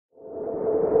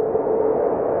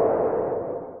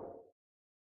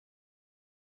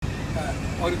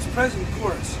On its present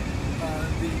course,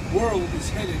 the world is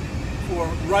headed for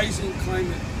rising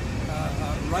climate,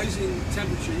 rising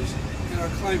temperatures in our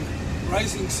climate,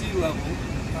 rising sea level,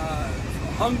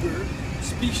 hunger,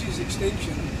 species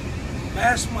extinction,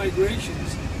 mass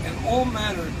migrations, and all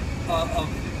manner of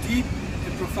deep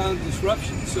and profound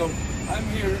disruption. So I'm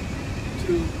here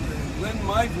to lend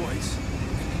my voice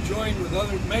and to join with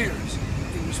other mayors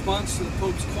in response to the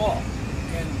Pope's call.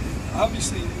 And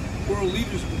obviously world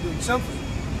leaders have been doing something,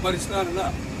 but it's not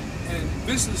enough. And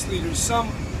business leaders, some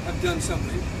have done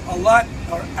something. A lot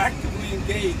are actively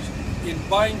engaged in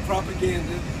buying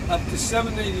propaganda, of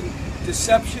disseminating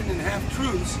deception and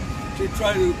half-truths to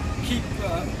try to keep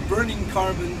burning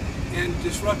carbon and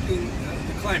disrupting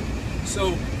the climate.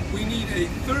 So we need a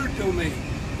third domain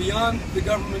beyond the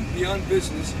government, beyond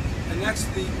business, and that's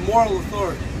the moral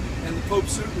authority. And the Pope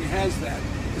certainly has that.